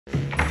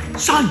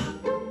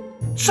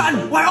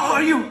Son, where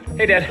are you?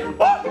 Hey, Dad.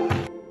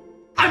 Oh,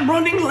 I'm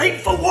running late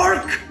for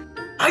work.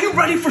 Are you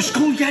ready for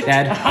school yet?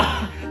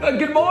 Dad.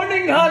 Good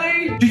morning,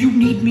 honey. Do you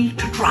need me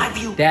to drive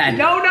you? Dad.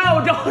 No,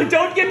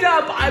 don't get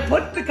up. I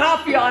put the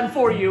coffee on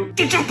for you.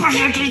 Did you brush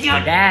your teeth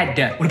yet?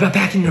 Dad. What about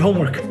back in your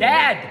homework?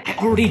 Dad. I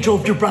already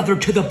drove your brother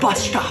to the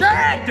bus stop.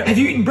 Dad. Have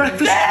you eaten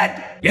breakfast?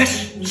 Dad.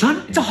 Yes,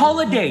 son? It's a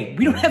holiday.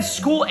 We don't have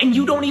school and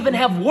you don't even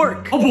have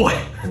work. Oh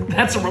boy,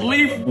 that's a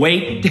relief.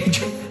 Wait,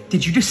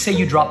 did you just say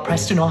you dropped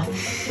Preston off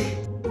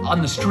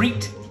on the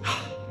street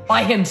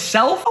by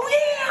himself? Oh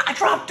yeah, I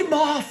dropped him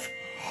off.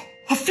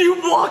 A few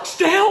blocks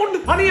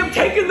down. Honey, I'm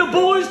taking the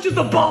boys to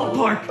the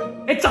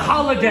ballpark. It's a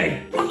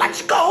holiday. Well,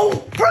 let's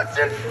go.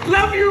 Preston,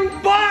 Love you.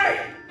 Bye.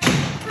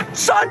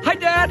 son. Hi,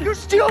 Dad. You're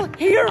still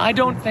here? I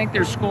don't think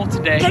there's school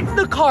today. Get in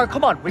the car.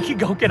 Come on. We can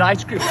go get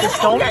ice cream.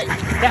 Just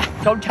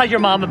don't tell your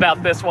mom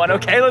about this one,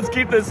 okay? Let's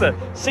keep this a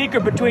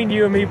secret between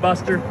you and me,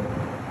 Buster.